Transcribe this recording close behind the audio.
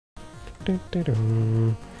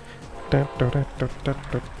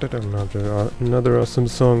Another awesome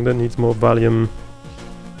song that needs more volume.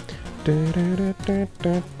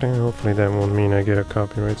 Hopefully that won't mean I get a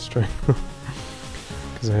copyright strike.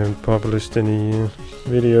 Because I haven't published any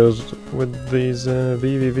videos with these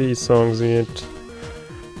VVV songs yet.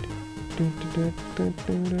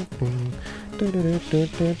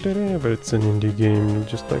 But it's an indie game,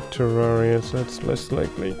 just like Terraria, so it's less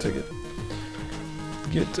likely to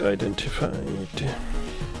get identified.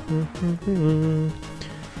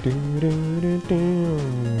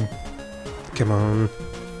 Come on.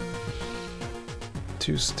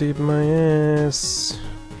 Too steep my ass.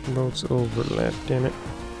 Boats overlap, damn it.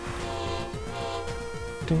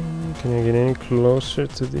 Can I get any closer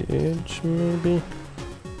to the edge, maybe?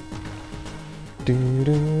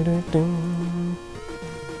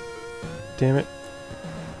 Damn it.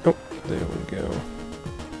 Oh, there we go.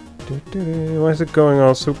 Why is it going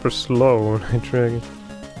all super slow when I drag it?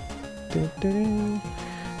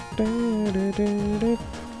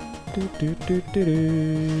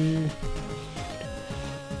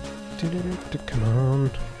 Come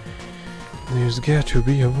on. There's got to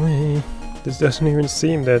be a way. This doesn't even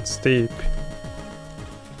seem that steep.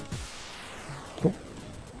 Oh.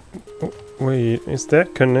 Oh, wait, is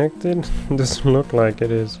that connected? Doesn't look like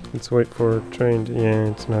it is. Let's wait for a train. Yeah,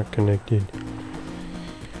 it's not connected.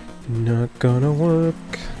 Not gonna work.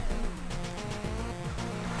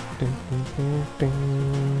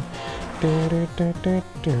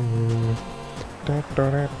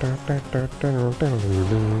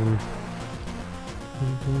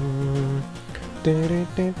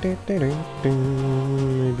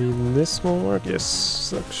 Maybe this won't work.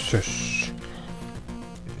 Yes, shush.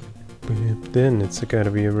 But then it's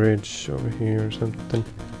gotta be a bridge over here or something.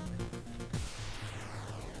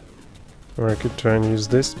 Or I could try and use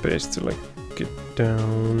this space to like get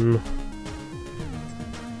down.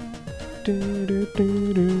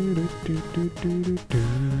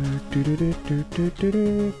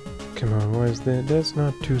 Come on, why is that? That's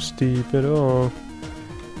not too steep at all.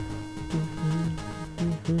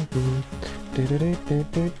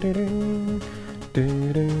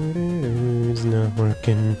 It's not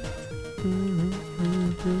working.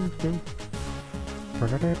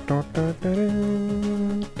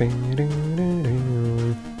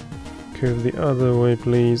 Curve the other way,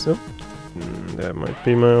 please. Oh, that might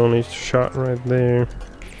be my only shot right there.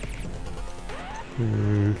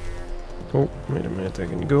 Oh, wait a minute, I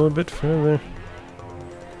can go a bit further.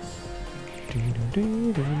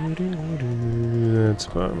 That's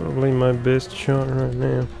probably my best shot right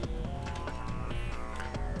now.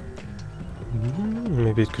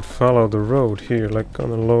 Maybe it could follow the road here, like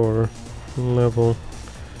on a lower level.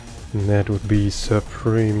 And that would be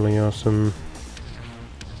supremely awesome.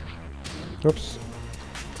 Oops.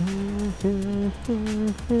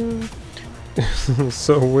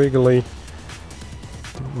 So wiggly.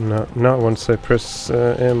 Not once I press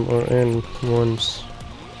M or N once.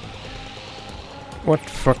 What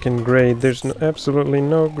fucking grade? There's absolutely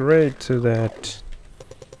no grade to that.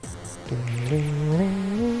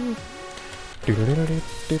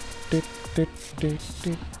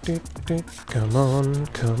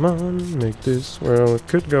 Come on, make this. Well, it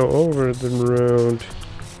could go over the road,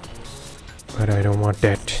 but I don't want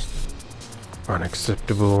that.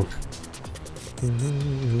 Unacceptable.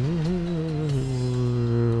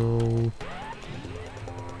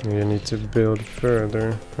 I need to build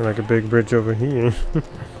further, like a big bridge over here.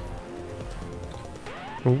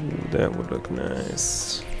 Ooh, that would look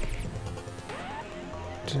nice.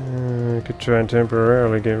 I could try and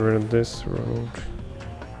temporarily get rid of this road.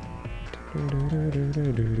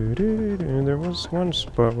 There was one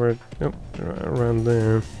spot where oh, around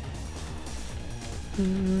there.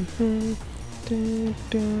 Come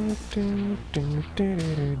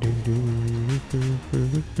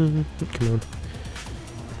on.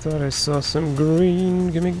 Thought I saw some green.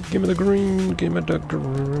 Give me the green. Give me the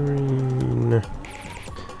green.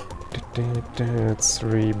 Let's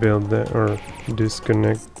rebuild that or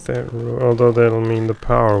disconnect that road. Although that'll mean the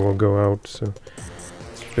power will go out. So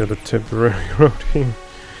let's build a temporary road here.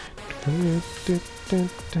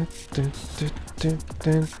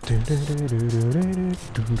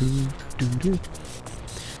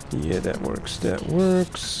 Yeah, that works. That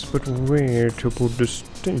works. But where to put the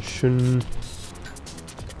station?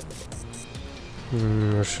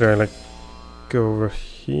 Or should I like go over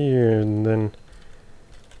here and then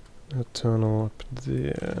a tunnel up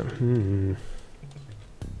there?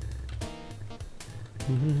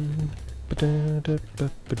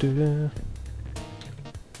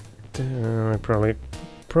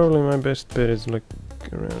 Probably my best bet is like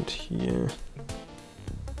around here.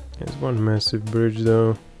 It's one massive bridge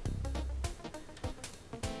though.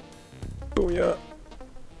 Booyah!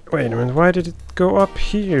 Wait a minute, why did it go up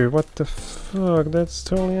here? What the fuck? That's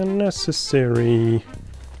totally unnecessary.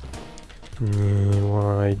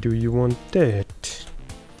 Why do you want that?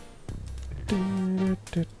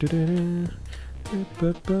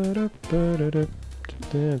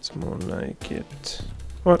 That's more like it.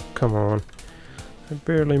 What? Come on. I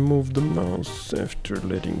barely moved the mouse after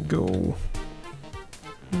letting go.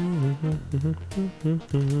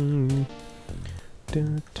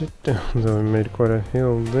 Though I made quite a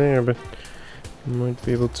hill there, but I might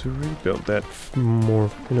be able to rebuild that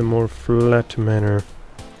in a more flat manner.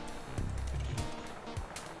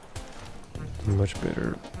 Much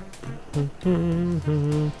better.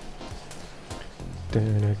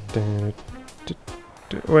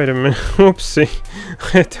 Wait a minute, whoopsie!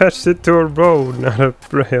 I attached it to a road, not a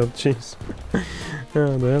rail, jeez.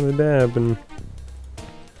 How the hell did that happen?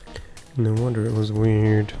 No wonder it was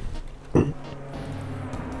weird.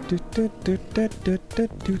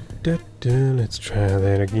 Let's try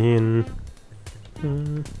that again.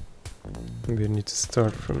 We need to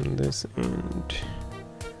start from this end.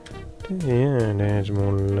 Yeah, that's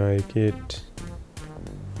more like it.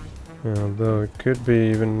 Although it could be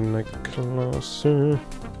even like closer.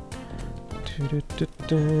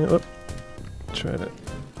 Oh, try to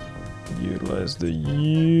utilize the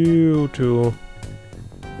U tool.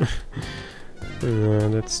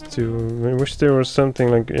 That's too. I wish there was something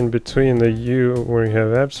like in between the U where you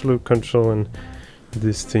have absolute control and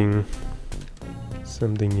this thing.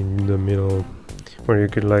 Something in the middle where you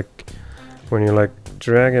could like, when you like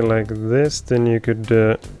drag it like this, then you could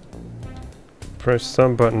press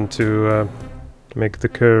some button to make the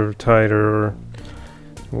curve tighter or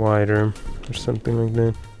wider or something like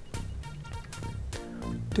that.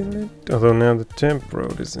 Although now the temp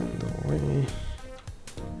road is in the way.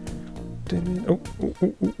 Oh,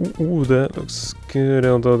 that looks good,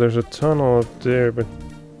 although there's a tunnel up there, but...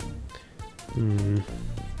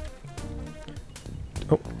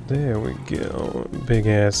 Oh, there we go. Big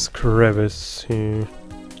ass crevice here.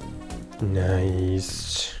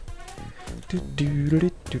 Nice.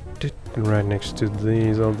 Right next to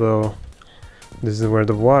these, although this is where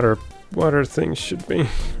the water thing should be.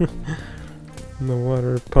 The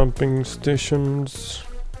water pumping stations.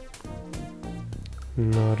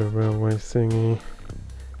 Not a railway thingy.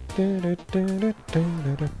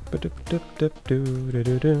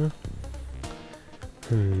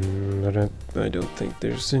 But I don't think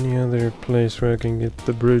there's any other place where I can get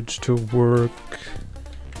the bridge to work.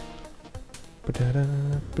 Ah,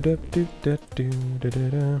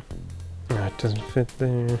 it doesn't fit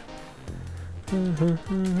there.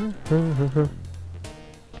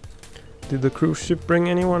 Did the cruise ship bring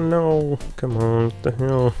anyone? No. Come on, what the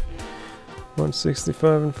hell?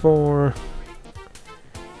 165 and 4.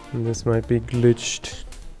 And this might be glitched.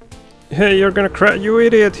 Hey, you're gonna crash, you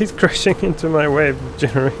idiot! He's crashing into my wave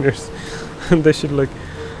generators. They should like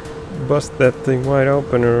bust that thing wide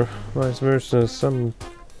open, or vice versa.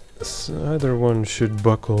 Either one should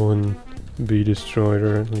buckle and be destroyed,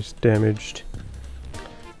 or at least damaged.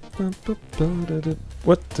 What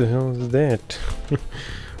the hell is that?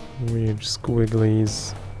 Weird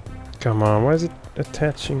squigglies. Come on, why is it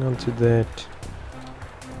attaching onto that?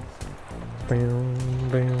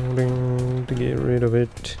 To get rid of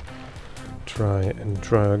it. Try and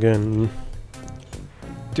try again.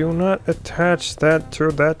 Do not attach that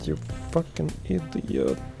to that, you fucking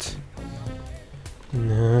idiot.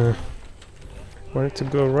 Nah. Want it to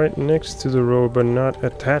go right next to the road but not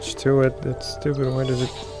attached to it. That's stupid. Why does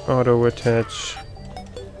it auto attach?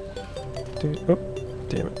 Oh,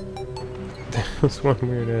 damn it. That's one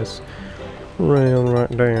weird ass rail right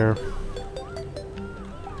there.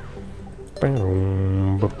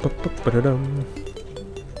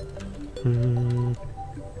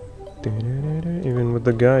 Even with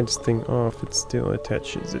the guides thing off, it still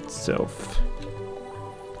attaches itself.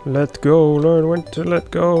 Let go, learn when to let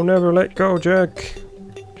go, never let go, Jack.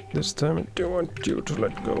 This time I do want you to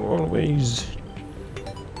let go, always.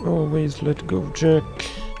 Always let go, Jack.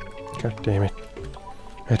 God damn it.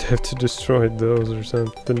 I'd have to destroy those or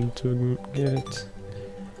something to get it.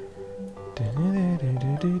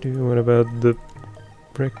 What about the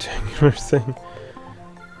rectangular thing?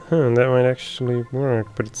 Huh, that might actually work,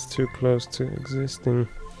 but it's too close to existing.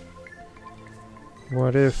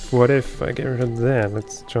 What if I get rid of that?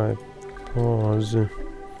 Let's try pause.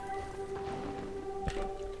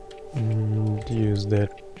 And use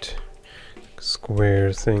that square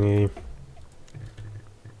thingy.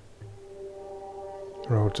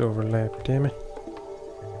 Roads overlap, damn it.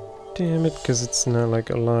 Damn it, because it's not like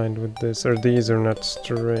aligned with this, or these are not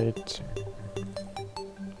straight.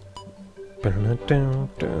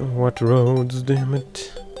 What roads, damn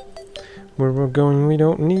it. Where we're going, we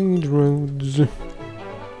don't need roads.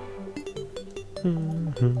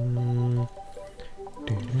 Come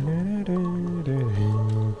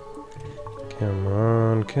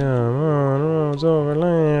on, roads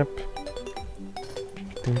overlap.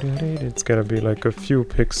 It's gotta be like a few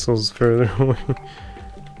pixels further away.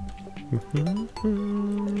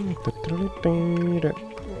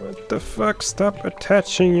 What the fuck? Stop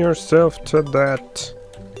attaching yourself to that.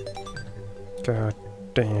 God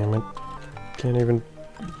damn it. Can't even...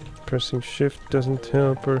 Pressing shift doesn't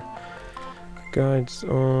help, or guides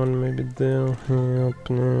on, maybe they'll help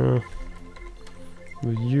now.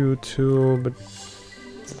 The U tool, but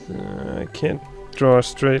I can't draw a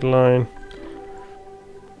straight line.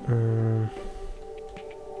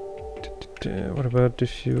 What about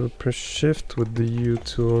if you press shift with the U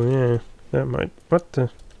tool? Yeah, that might... What the...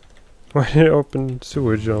 Why did it open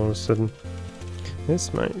sewage all of a sudden?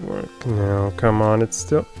 This might work. No, come on, it's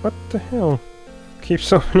still... What the hell?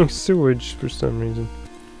 Keeps opening sewage for some reason.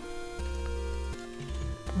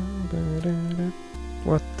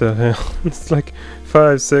 What the hell? It's like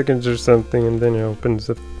 5 seconds or something and then it opens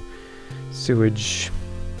up sewage.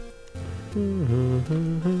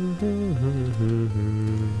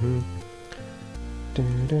 Damn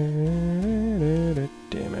it,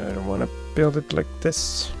 I don't want to build it like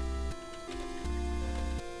this.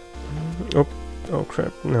 Oh, oh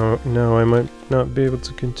crap. No, I might not be able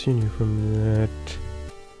to continue from that.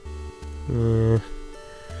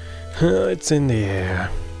 It's in the air.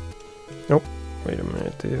 Oh, wait a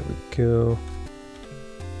minute, there we go.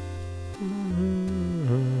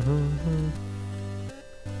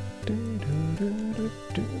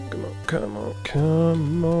 Come on,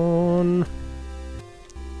 come on.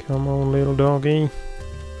 Come on, little doggy.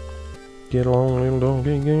 Get along, little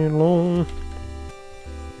doggy, get along.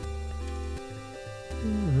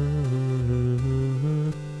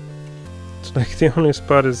 It's like the only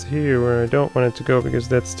spot is here where I don't want it to go because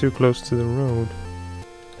that's too close to the road.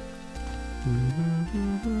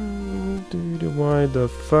 Why the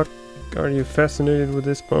fuck are you fascinated with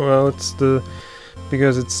this? Well, it's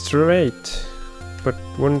because it's straight. But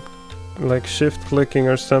wouldn't like shift clicking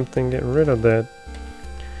or something get rid of that?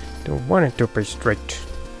 Don't want it to be straight.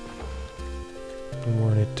 Don't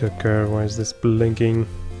want it to curve. Why is this blinking?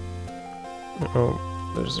 Oh,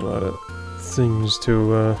 there's a lot of things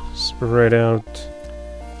to spread out.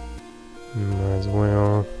 Might as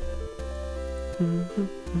well.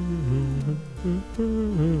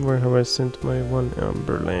 Where have I sent my 1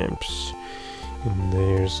 amber lamps? In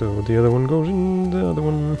there, so the other one goes in the other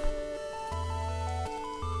one.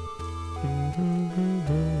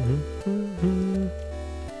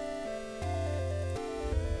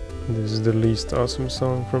 This is the least awesome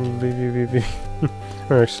song from VVVV.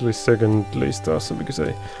 Or actually second least awesome, because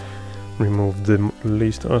I removed the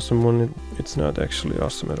least awesome one. It's not actually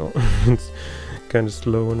awesome at all. It's kind of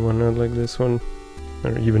slow and whatnot, like this one,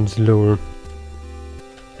 or even slower.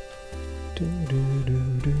 I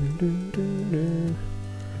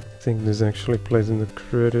think this actually plays in the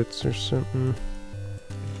credits or something.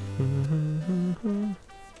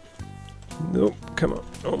 Nope, come on,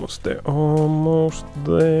 almost there, almost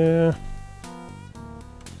there.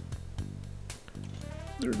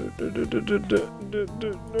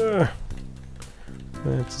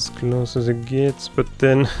 That's as close as it gets, but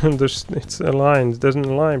then it's aligned, it doesn't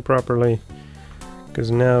align properly. Because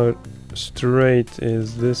now straight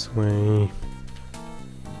is this way.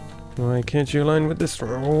 Why can't you align with this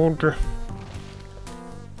road?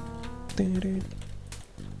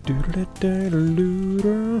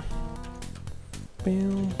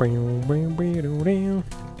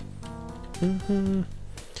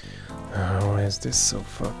 Oh, why is this so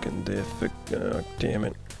fucking difficult? Oh, damn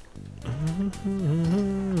it.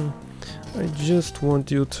 I just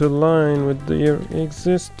want you to align with the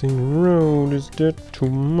existing road. Is that too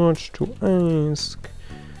much to ask?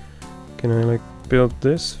 Can I like build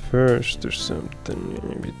this first or something?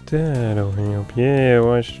 Maybe that'll help. Yeah,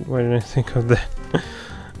 why did I think of that?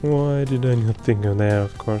 Why did I not think of that?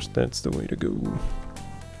 Of course, that's the way to go.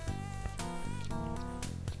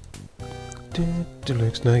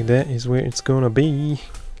 Looks like that is where it's gonna be.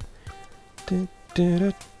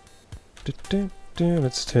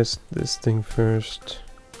 Let's test this thing first.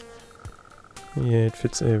 Yeah, it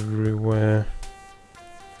fits everywhere.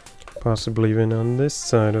 Possibly even on this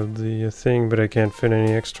side of the thing, but I can't fit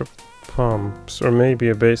any extra pumps. Or maybe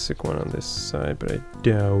a basic one on this side, but I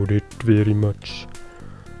doubt it very much.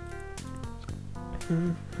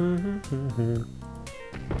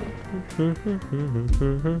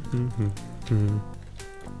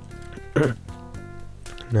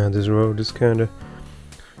 Now this road is kinda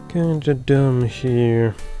dumb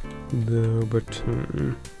here, though. But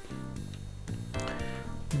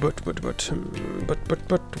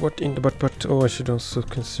what in the but? Oh, I should also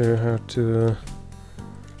consider how to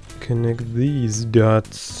connect these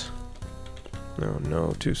dots.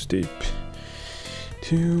 No, too steep.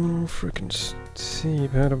 Too freaking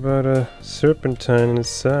steep. How about a serpentine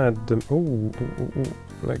inside them? Oh,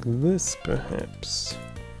 like this perhaps.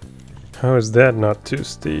 How is that not too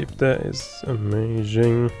steep? That is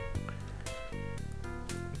amazing.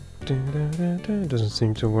 Doesn't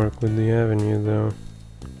seem to work with the avenue though.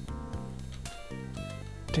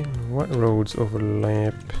 What roads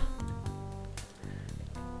overlap?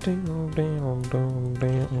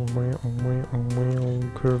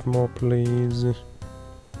 Curve more, please.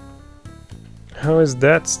 How is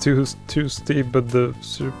that too steep? But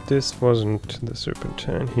this wasn't the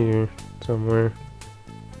serpentine here somewhere.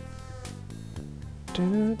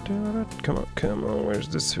 Come on, where's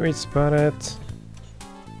the sweet spot at?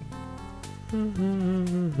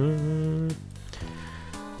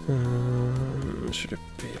 Should it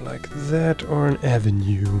be like that or an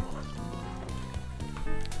avenue?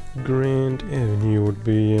 Grand Avenue would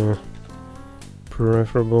be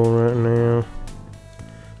preferable right now,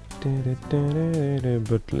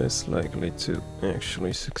 but less likely to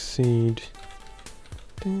actually succeed.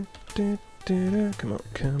 Come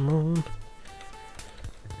on.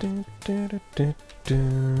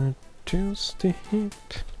 Too steep.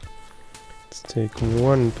 Let's take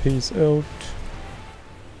one piece out.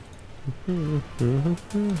 Too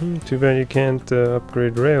bad you can't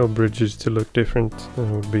upgrade rail bridges to look different. That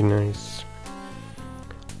would be nice.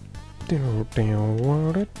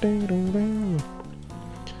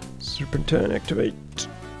 Serpentine activate.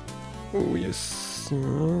 Oh yes,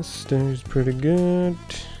 that is pretty good.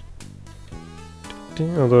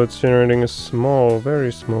 Although it's generating a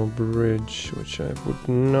very small bridge, which I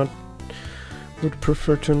would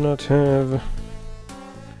prefer to not have.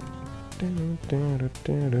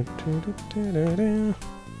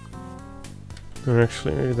 Or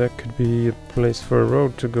actually, maybe that could be a place for a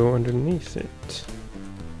road to go underneath it.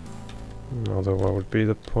 Although, what would be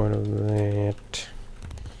the point of that?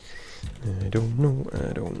 I don't know.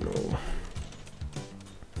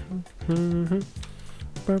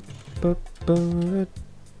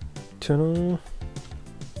 Tunnel?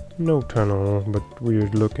 No tunnel, but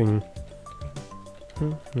weird looking.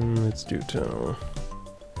 Let's do tunnel.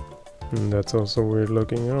 That's also weird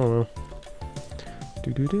looking, I don't know.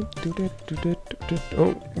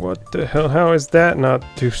 Oh, what the hell? How is that not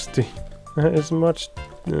too steep? That is much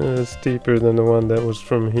steeper than the one that was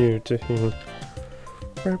from here to here.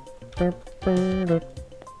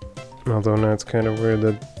 Although now it's kind of weird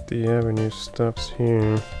that the avenue stops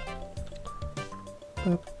here.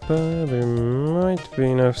 There might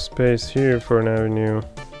be enough space here for an avenue.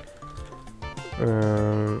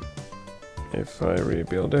 If I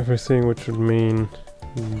rebuild everything, which would mean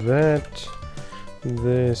that,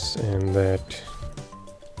 this, and that.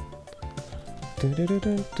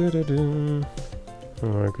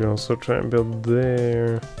 Or I could also try and build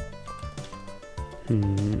there.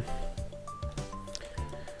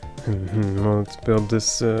 Well, let's build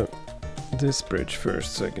this bridge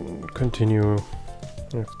first, so I can continue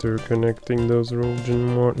after connecting those roads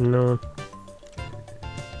and whatnot.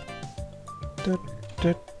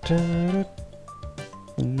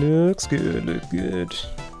 Looks good.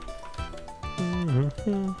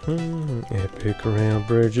 Epic rail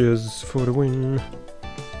bridges for the win.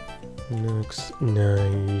 Looks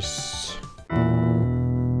nice.